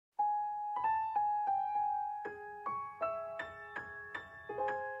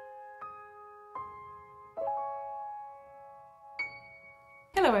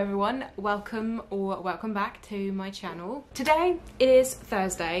Hello everyone, welcome back to my channel. Today it is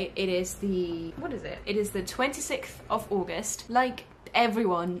Thursday, it is the 26th of August. Like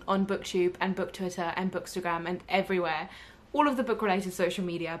everyone on BookTube and BookTwitter and Bookstagram and everywhere, all of the book related social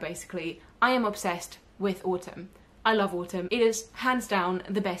media basically, I am obsessed with autumn. I love autumn. It is hands down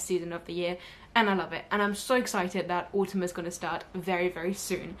the best season of the year and I love it, and I'm so excited that autumn is going to start very, very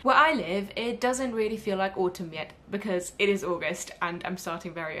soon. Where I live, it doesn't really feel like autumn yet because it is August and I'm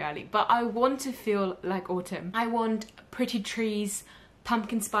starting very early, but I want to feel like autumn. I want pretty trees,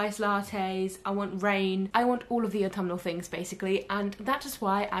 pumpkin spice lattes, I want rain, I want all of the autumnal things basically, and that is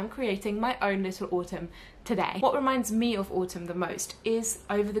why I'm creating my own little autumn today. What reminds me of autumn the most is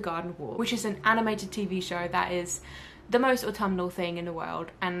Over the Garden Wall, which is an animated TV show that is the most autumnal thing in the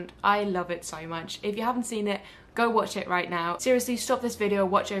world and I love it so much. If you haven't seen it, go watch it right now. Seriously, stop this video,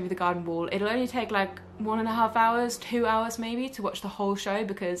 watch Over the Garden Wall. It'll only take like 1.5 hours, 2 hours maybe to watch the whole show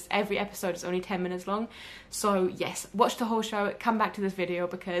because every episode is only 10 minutes long. So yes, watch the whole show, come back to this video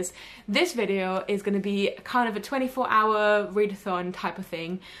because this video is going to be kind of a 24-hour readathon type of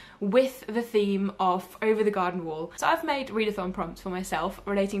thing with the theme of Over the Garden Wall. So I've made readathon prompts for myself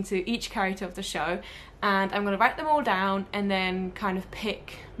relating to each character of the show, and I'm going to write them all down and then kind of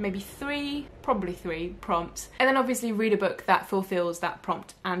pick maybe probably three prompts, and then obviously read a book that fulfills that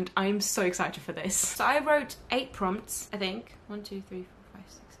prompt, and I'm so excited for this. So I wrote 8 prompts, I think. 1, 2, 3, 4, 5,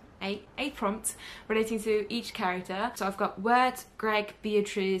 6, 7, 8 prompts relating to each character. So I've got Wirt, Greg,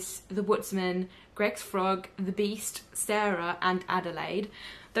 Beatrice, the Woodsman, Greg's Frog, the Beast, Sarah and Adelaide.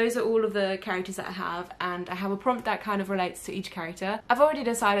 Those are all of the characters that I have, and I have a prompt that kind of relates to each character. I've already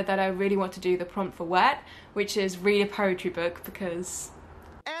decided that I really want to do the prompt for Wirt, which is read a poetry book, because...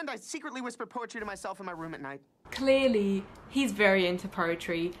 And I secretly whisper poetry to myself in my room at night. Clearly, he's very into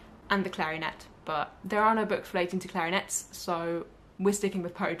poetry and the clarinet, but there are no books relating to clarinets, so we're sticking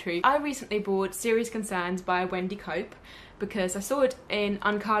with poetry. I recently bought Serious Concerns by Wendy Cope because I saw it in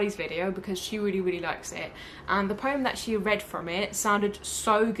Unkali's video because she really likes it, and the poem that she read from it sounded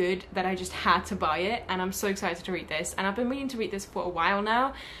so good that I just had to buy it, and I'm so excited to read this, and I've been meaning to read this for a while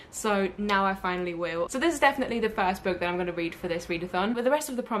now, so now I finally will. So this is definitely the first book that I'm going to read for this readathon. With the rest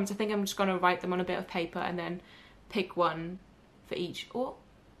of the prompts, I think I'm just going to write them on a bit of paper and then pick one for each. Or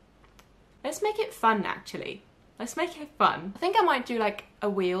let's make it fun actually. Let's make it fun. I think I might do like a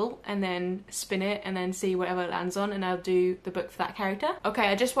wheel and then spin it and then see whatever it lands on, and I'll do the book for that character. Okay,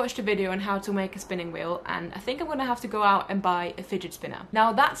 I just watched a video on how to make a spinning wheel, and I think I'm gonna have to go out and buy a fidget spinner.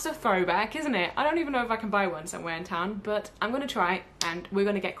 Now that's a throwback, isn't it? I don't even know if I can buy one somewhere in town, but I'm gonna try and we're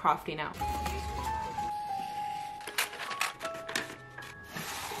gonna get crafty now.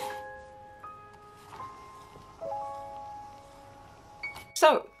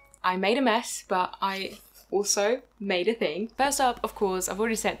 So, I made a mess, but I also made a thing. First up, of course, I've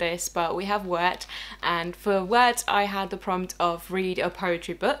already said this, but we have Wirt, and for Wirt I had the prompt of read a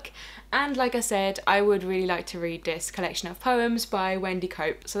poetry book, and like I said, I would really like to read this collection of poems by Wendy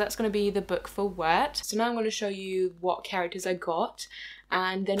Cope, so that's going to be the book for Wirt. So now I'm going to show you what characters I got,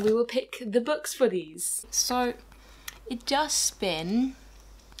 and then we will pick the books for these. So it does spin,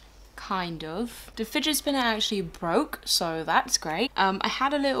 kind of. The fidget spinner actually broke, so that's great. I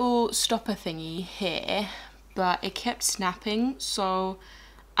had a little stopper thingy here, but it kept snapping, so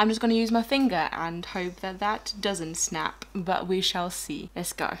I'm just going to use my finger and hope that that doesn't snap, but we shall see.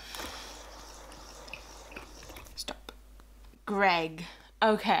 Let's go. Stop. Greg.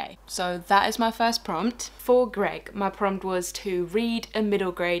 Okay, so that is my first prompt. For Greg, my prompt was to read a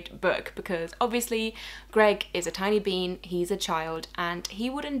middle grade book because obviously Greg is a tiny bean, he's a child, and he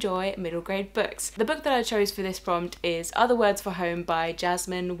would enjoy middle grade books. The book that I chose for this prompt is Other Words for Home by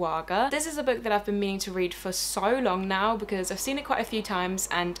Jasmine Waga. This is a book that I've been meaning to read for so long now because I've seen it quite a few times,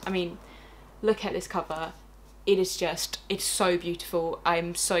 and I mean, look at this cover. It is just, it's so beautiful.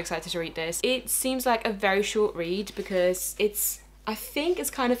 I'm so excited to read this. It seems like a very short read because I think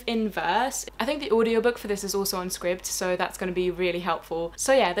it's kind of in verse. I think the audiobook for this is also on Scribd, so that's going to be really helpful.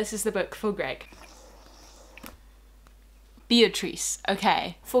 So yeah, this is the book for Greg. Beatrice.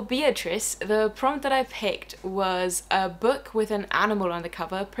 Okay, for Beatrice, the prompt that I picked was a book with an animal on the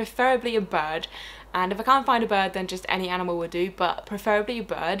cover, preferably a bird. And if I can't find a bird, then just any animal would do, but preferably a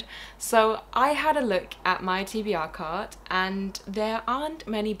bird. So I had a look at my TBR card, and there aren't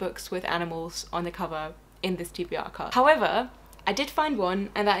many books with animals on the cover in this TBR card. However, I did find one,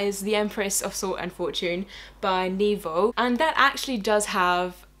 and that is The Empress of Salt and Fortune by Nevo, and that actually does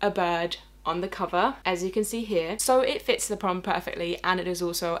have a bird on the cover, as you can see here. So it fits the prompt perfectly, and it is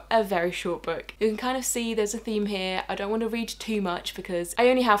also a very short book. You can kind of see there's a theme here. I don't want to read too much because I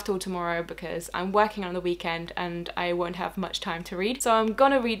only have till tomorrow because I'm working on the weekend and I won't have much time to read. So I'm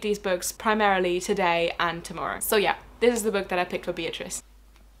gonna read these books primarily today and tomorrow. So yeah, this is the book that I picked for Beatrice.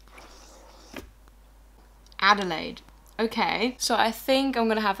 Adelaide. Okay, so I think I'm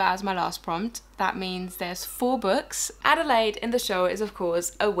gonna have that as my last prompt. That means there's 4 books. Adelaide in the show is of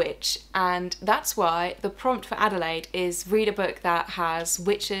course a witch, and that's why the prompt for Adelaide is read a book that has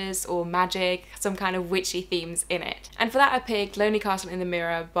witches or magic, some kind of witchy themes in it. And for that I picked Lonely Castle in the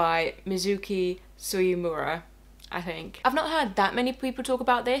Mirror by Mizuki Suyamura, I think. I've not heard that many people talk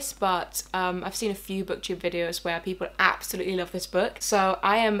about this, but I've seen a few booktube videos where people absolutely love this book. So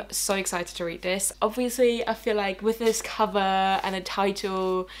I am so excited to read this. Obviously, I feel like with this cover and a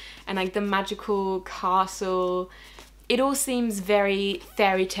title and like the magical castle, it all seems very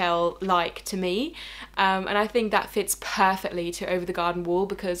fairy tale-like to me. And I think that fits perfectly to Over the Garden Wall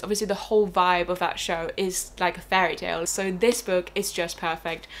because obviously the whole vibe of that show is like a fairy tale. So this book is just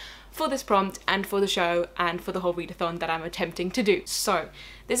perfect for this prompt and for the show and for the whole readathon that I'm attempting to do. So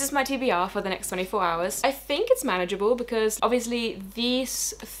this is my TBR for the next 24 hours. I think it's manageable because obviously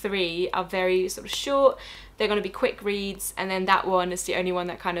these 3 are very sort of short. They're going to be quick reads, and then that one is the only one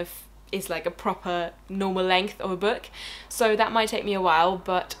that kind of is like a proper normal length of a book. So that might take me a while,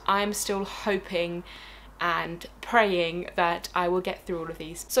 but I'm still hoping and praying that I will get through all of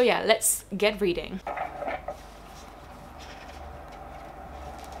these. So yeah, let's get reading.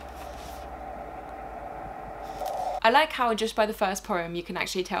 I like how just by the first poem you can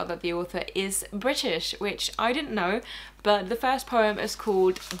actually tell that the author is British, which I didn't know, but the first poem is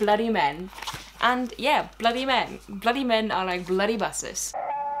called Bloody Men. And yeah, bloody men. Bloody men are like bloody buses.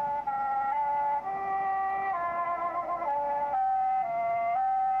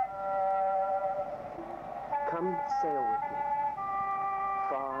 Come sail with me,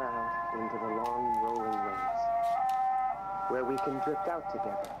 far out into the long rolling waves, where we can drift out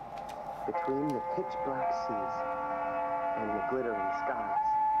together between the pitch black seas and the glittering skies,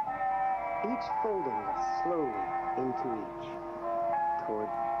 each folding us slowly into each,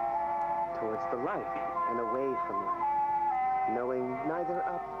 towards the light and away from life, knowing neither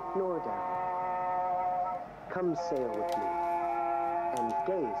up nor down. Come sail with me and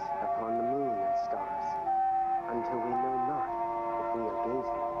gaze upon the moon and stars until we know not if we are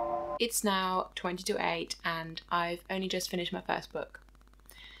gazing. It's now 20 to 8 and I've only just finished my first book.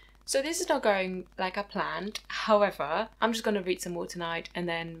 So this is not going like I planned. However, I'm just going to read some more tonight and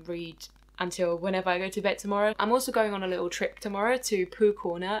then read until whenever I go to bed tomorrow. I'm also going on a little trip tomorrow to Pooh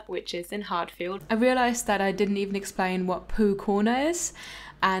Corner, which is in Hartfield. I realised that I didn't even explain what Pooh Corner is,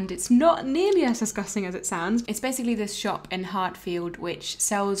 and it's not nearly as disgusting as it sounds. It's basically this shop in Hartfield which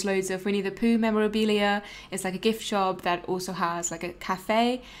sells loads of Winnie the Pooh memorabilia. It's like a gift shop that also has like a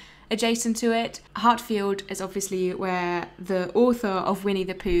cafe adjacent to it. Hartfield is obviously where the author of Winnie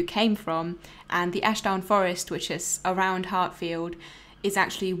the Pooh came from, and the Ashdown Forest, which is around Hartfield, is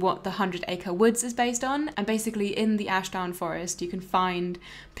actually what the 100 Acre Woods is based on. And basically in the Ashdown Forest you can find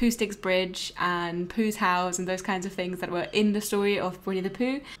Pooh Sticks Bridge and Pooh's house and those kinds of things that were in the story of Winnie the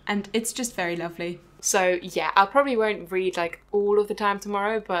Pooh, and it's just very lovely. So yeah, I probably won't read like all of the time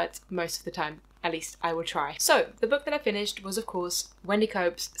tomorrow, but most of the time at least I will try. So the book that I finished was of course Wendy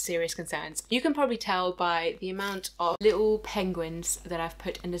Cope's Serious Concerns. You can probably tell by the amount of little penguins that I've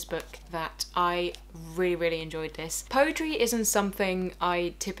put in this book that I really enjoyed this. Poetry isn't something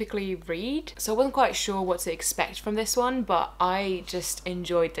I typically read, so I wasn't quite sure what to expect from this one, but I just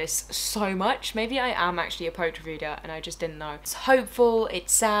enjoyed this so much. Maybe I am actually a poetry reader and I just didn't know. It's hopeful,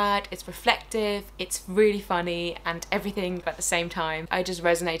 it's sad, it's reflective, it's really funny and everything at the same time. I just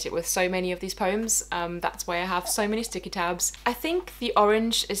resonated with so many of these poems. That's why I have so many sticky tabs. I think the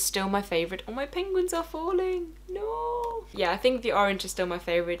orange is still my favourite. Oh, my penguins are falling. No. Yeah, I think the orange is still my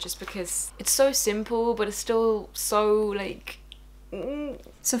favourite just because it's so simple, but it's still so like...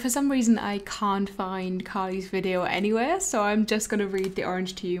 So for some reason I can't find Carly's video anywhere, so I'm just gonna read the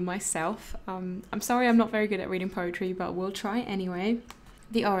orange to you myself. I'm sorry I'm not very good at reading poetry, but we'll try anyway.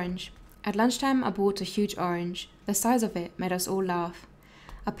 The orange. At lunchtime I bought a huge orange. The size of it made us all laugh.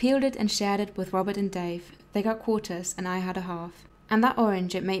 I peeled it and shared it with Robert and Dave. They got quarters and I had a half. And that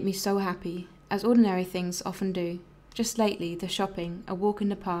orange, it made me so happy, as ordinary things often do. Just lately, the shopping, a walk in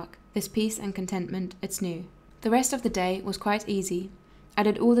the park, this peace and contentment, it's new. The rest of the day was quite easy. I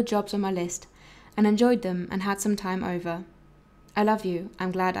did all the jobs on my list, and enjoyed them and had some time over. I love you,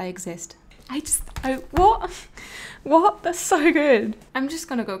 I'm glad I exist. What? That's so good. I'm just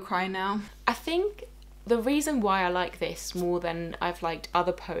gonna go cry now. I think the reason why I like this more than I've liked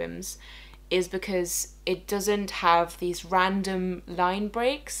other poems is because it doesn't have these random line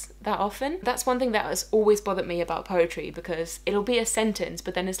breaks that often. That's one thing that has always bothered me about poetry, because it'll be a sentence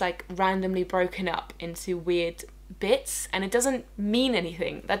but then it's like randomly broken up into weird bits and it doesn't mean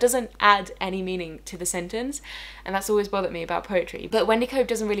anything. That doesn't add any meaning to the sentence, and that's always bothered me about poetry. But Wendy Cove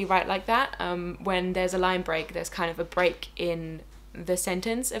doesn't really write like that. When there's a line break, there's kind of a break in the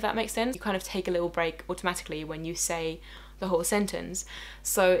sentence, if that makes sense. You kind of take a little break automatically when you say the whole sentence,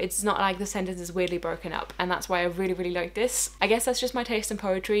 so it's not like the sentence is weirdly broken up, and that's why I really like this. I guess that's just my taste in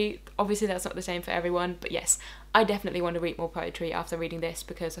poetry. Obviously that's not the same for everyone, but yes, I definitely want to read more poetry after reading this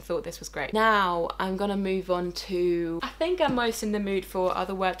because I thought this was great. Now I'm gonna move on to, I think I'm most in the mood for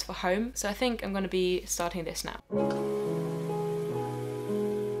Other Words for Home, so I think I'm gonna be starting this now.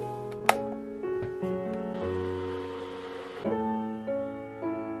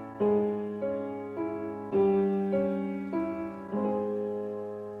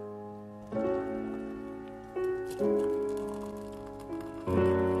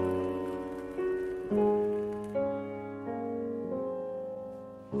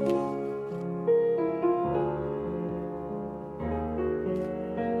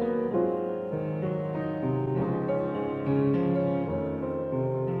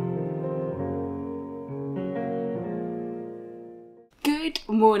 Good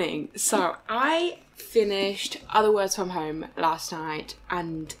morning. So I finished Other Words from Home last night,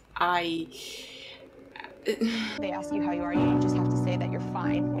 and they ask you how you are, you just have to say that you're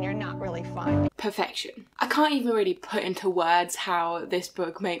fine when you're not really fine. Perfection. I can't even really put into words how this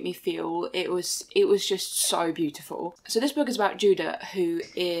book made me feel. It was just so beautiful. So this book is about Judah, who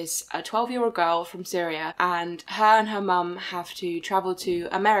is a 12-year-old girl from Syria, and her mum have to travel to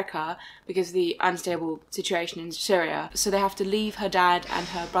America because of the unstable situation in Syria. So they have to leave her dad and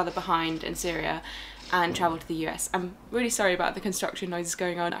her brother behind in Syria and travel to the US. I'm really sorry about the construction noises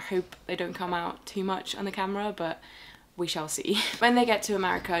going on. I hope they don't come out too much on the camera, but we shall see. When they get to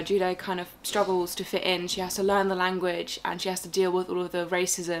America, Judah kind of struggles to fit in. She has to learn the language and she has to deal with all of the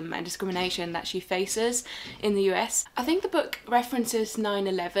racism and discrimination that she faces in the US. I think the book references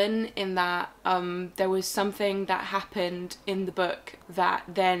 9/11 in that there was something that happened in the book that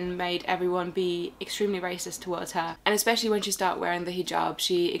then made everyone be extremely racist towards her. And especially when she started wearing the hijab,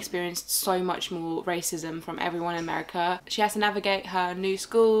 she experienced so much more racism from everyone in America. She has to navigate her new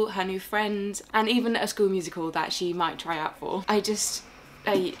school, her new friends, and even a school musical that she might try out for.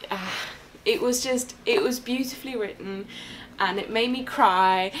 It was beautifully written and it made me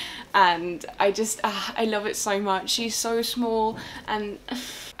cry, and I love it so much. She's so small and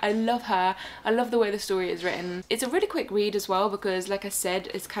I love her. I love the way the story is written. It's a really quick read as well because, like I said,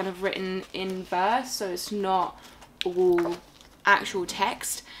 it's kind of written in verse, so it's not all actual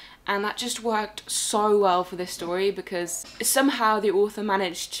text, and that just worked so well for this story because somehow the author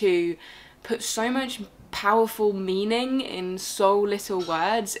managed to put so much powerful meaning in so little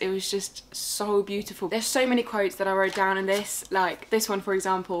words. It was just so beautiful. There's so many quotes that I wrote down in this, like this one for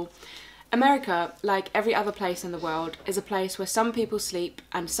example. America, like every other place in the world, is a place where some people sleep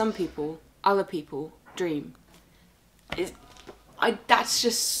and some people, other people, dream. That's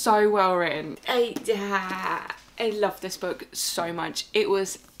just so well written. I love this book so much. It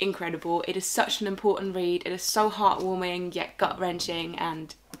was incredible. It is such an important read. It is so heartwarming yet gut-wrenching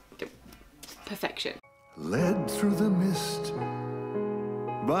and perfection. Led through the mist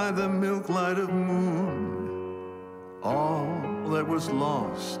by the milk light of moon, all that was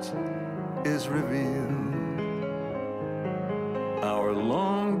lost is revealed. Our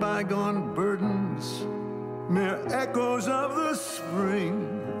long bygone burdens, mere echoes of the spring.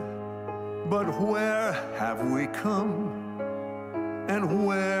 But where have we come, and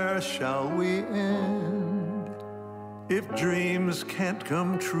where shall we end? If dreams can't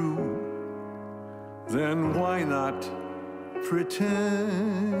come true, then why not pretend?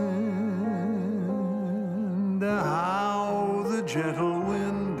 How the gentle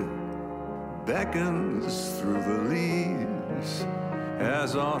wind beckons through the leaves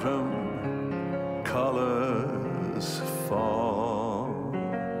as autumn colors fall,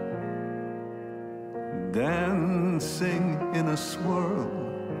 dancing in a swirl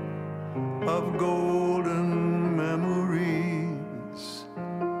of golden memories,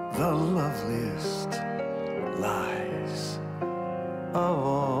 the loveliest lies of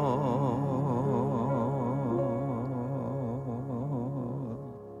all.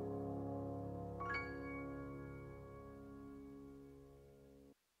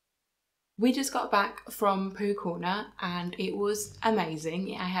 We just got back from Pooh Corner and it was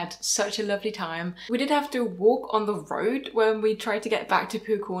amazing. I had such a lovely time. We did have to walk on the road when we tried to get back to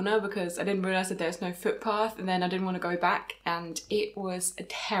Pooh Corner because I didn't realise that there's no footpath, and then I didn't want to go back, and it was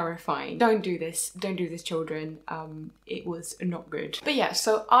terrifying. Don't do this children. It was not good. But yeah,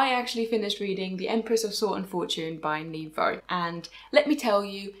 so I actually finished reading The Empress of Sword and Fortune by Nevo, and let me tell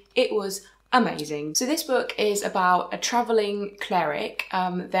you, it was amazing. So this book is about a traveling cleric,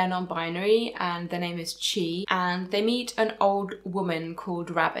 they're non-binary and their name is Chi, and they meet an old woman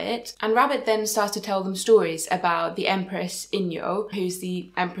called Rabbit, and Rabbit then starts to tell them stories about the Empress Inyo, who's the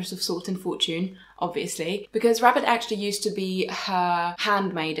Empress of Salt and Fortune, obviously, because Rabbit actually used to be her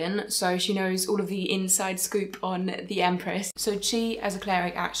handmaiden, so she knows all of the inside scoop on the Empress. So Chi, as a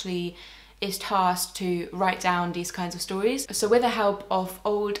cleric, actually is tasked to write down these kinds of stories. So with the help of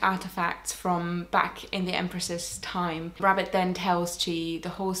old artifacts from back in the Empress's time, Rabbit then tells Chi the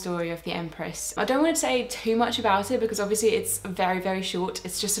whole story of the Empress. I don't want to say too much about it because obviously it's very, very short.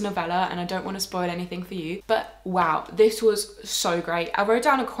 It's just a novella and I don't want to spoil anything for you. But wow, this was so great. I wrote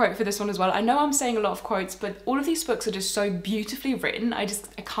down a quote for this one as well. I know I'm saying a lot of quotes, but all of these books are just so beautifully written. I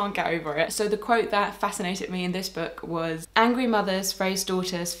can't get over it. So the quote that fascinated me in this book was, "Angry mothers raise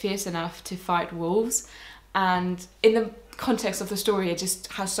daughters fierce enough to fight wolves," and in the context of the story it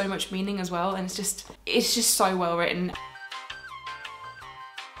just has so much meaning as well, and it's just so well written.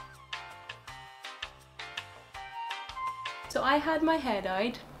 So I had my hair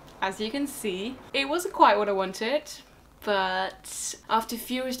dyed, as you can see. It wasn't quite what I wanted, but after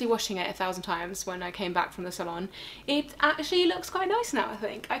furiously washing it 1,000 times when I came back from the salon, it actually looks quite nice now, I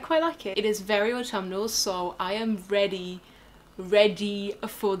think. I quite like it. It is very autumnal, so I am ready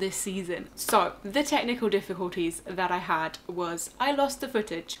for this season. So the technical difficulties that I had was I lost the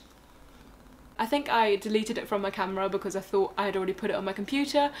footage. I think I deleted it from my camera because I thought I had already put it on my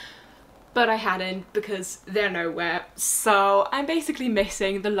computer, but I hadn't because they're nowhere. So I'm basically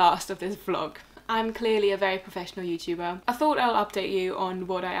missing the last of this vlog. I'm clearly a very professional YouTuber. I thought I'll update you on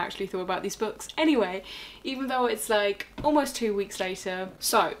what I actually thought about these books anyway, even though it's like almost 2 weeks later.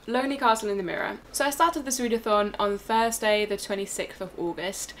 So, Lonely Castle in the Mirror. So I started this readathon on Thursday the 26th of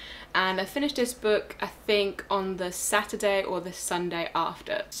August, and I finished this book I think on the Saturday or the Sunday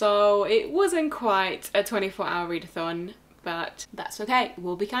after. So it wasn't quite a 24-hour readathon, but that's okay,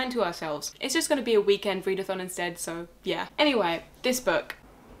 we'll be kind to ourselves. It's just gonna be a weekend readathon instead, so yeah. Anyway, this book.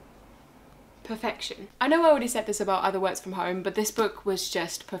 Perfection. I know I already said this about Other Works from Home, but this book was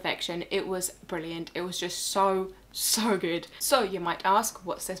just perfection. It was brilliant. It was just so good. So you might ask,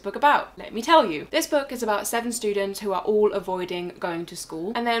 what's this book about? Let me tell you. This book is about 7 students who are all avoiding going to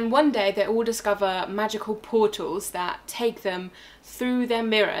school, and then one day they all discover magical portals that take them through their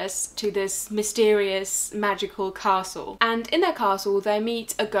mirrors to this mysterious magical castle. And in their castle they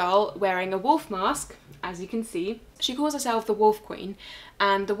meet a girl wearing a wolf mask, as you can see. She calls herself the Wolf Queen,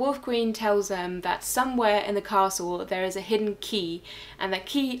 and the Wolf Queen tells them that somewhere in the castle there is a hidden key, and that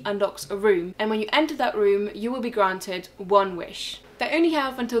key unlocks a room, and when you enter that room you will be granted one wish. They only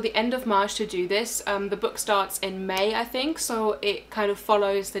have until the end of March to do this. The book starts in May, I think, so it kind of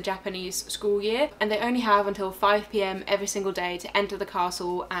follows the Japanese school year, and they only have until 5 PM every single day to enter the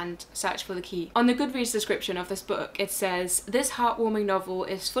castle and search for the key. On the Goodreads description of this book it says, "This heartwarming novel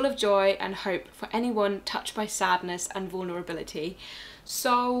is full of joy and hope for anyone touched by sadness and vulnerability."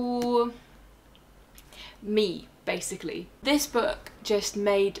 So, me, basically. This book just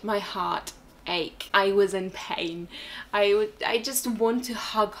made my heart ache. I was in pain. I just want to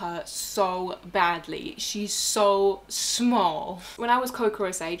hug her so badly. She's so small. When I was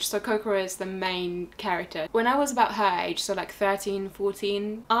Kokoro's age, so Kokoro is the main character, when I was about her age, so like 13,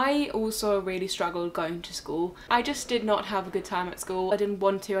 14, I also really struggled going to school. I just did not have a good time at school. I didn't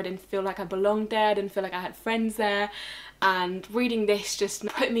want to, I didn't feel like I belonged there, I didn't feel like I had friends there, and reading this just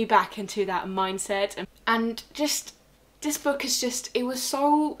put me back into that mindset, and just this book is just, it was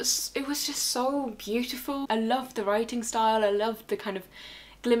just so beautiful. I loved the writing style, I loved the kind of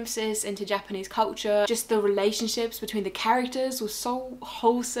glimpses into Japanese culture. Just the relationships between the characters was so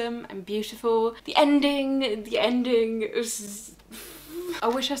wholesome and beautiful. The ending was... I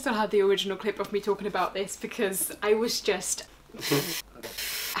wish I still had the original clip of me talking about this because I was just...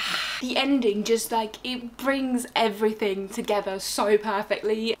 The ending just like, it brings everything together so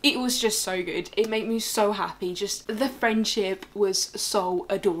perfectly. It was just so good. It made me so happy. Just the friendship was so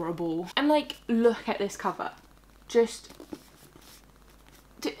adorable. And like, look at this cover. Just...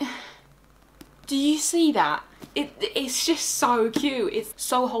 Do you see that? It's just so cute. It's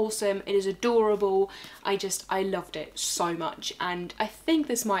so wholesome. It is adorable. I loved it so much, and I think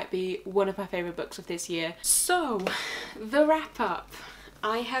this might be one of my favourite books of this year. So, the wrap up.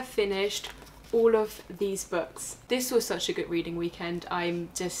 I have finished all of these books. This was such a good reading weekend. I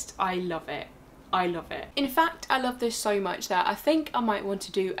love it. I love it. In fact, I love this so much that I think I might want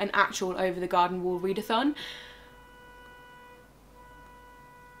to do an actual Over the Garden Wall readathon.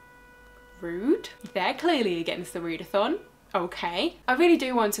 Rude. They're clearly against the readathon. Okay. I really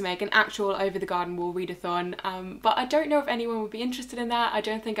do want to make an actual Over the Garden Wall readathon, but I don't know if anyone would be interested in that. I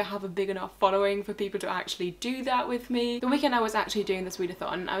don't think I have a big enough following for people to actually do that with me. The weekend I was actually doing this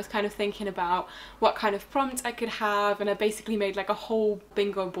readathon, I was kind of thinking about what kind of prompts I could have, and I basically made like a whole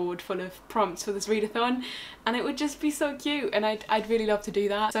bingo board full of prompts for this readathon, and it would just be so cute, and I'd really love to do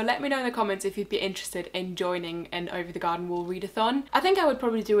that. So let me know in the comments if you'd be interested in joining an Over the Garden Wall readathon. I think I would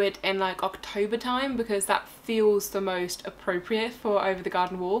probably do it in like October time because that feels the most appropriate for Over the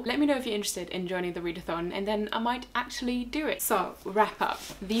Garden Wall. Let me know if you're interested in joining the readathon, and then I might actually do it. So, wrap up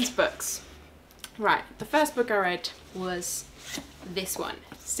these books. Right, the first book I read was this one,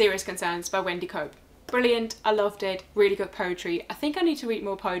 Serious Concerns by Wendy Cope. Brilliant, I loved it, really good poetry. I think I need to read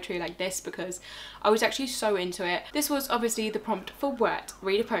more poetry like this because I was actually so into it. This was obviously the prompt for Word,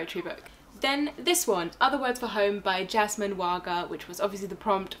 read a poetry book. Then this one, Other Words for Home by Jasmine Waga, which was obviously the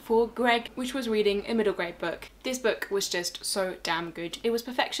prompt for Greg, which was reading a middle grade book. This book was just so damn good. It was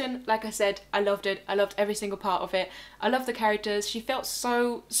perfection, like I said, I loved it. I loved every single part of it. I loved the characters. She felt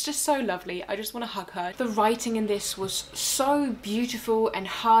it's just so lovely. I just want to hug her. The writing in this was so beautiful and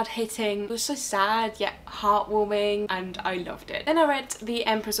hard-hitting. It was so sad yet heartwarming, and I loved it. Then I read The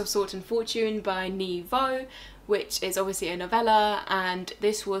Empress of Salt and Fortune by Ni Vo, which is obviously a novella, and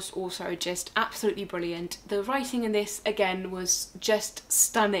this was also just absolutely brilliant. The writing in this again was just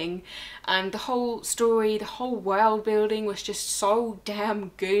stunning, and the whole story, the whole world building was just so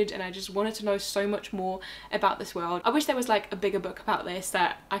damn good, and I just wanted to know so much more about this world. I wish there was like a bigger book about this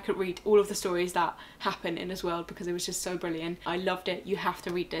that I could read all of the stories that happen in this world because it was just so brilliant. I loved it. You have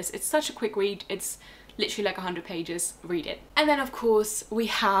to read this. It's such a quick read. It's literally like 100 pages, read it. And then of course we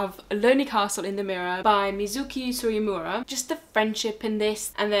have Lonely Castle in the Mirror by Mizuki Surimura. Just the friendship in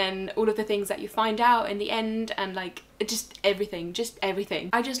this, and then all of the things that you find out in the end, and like just everything.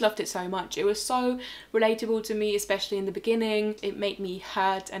 I just loved it so much. It was so relatable to me, especially in the beginning. It made me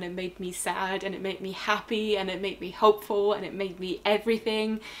hurt, and it made me sad, and it made me happy, and it made me hopeful, and it made me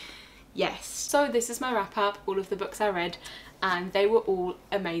everything. Yes. So this is my wrap up, all of the books I read, and they were all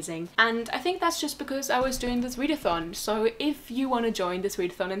amazing. And I think that's just because I was doing this readathon. So if you want to join this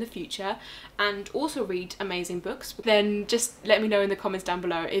readathon in the future and also read amazing books, then just let me know in the comments down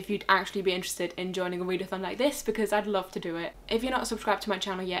below if you'd actually be interested in joining a readathon like this, because I'd love to do it. If you're not subscribed to my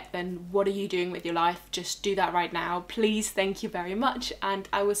channel yet, then what are you doing with your life? Just do that right now. Please, thank you very much, and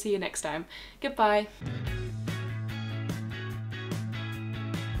I will see you next time. Goodbye.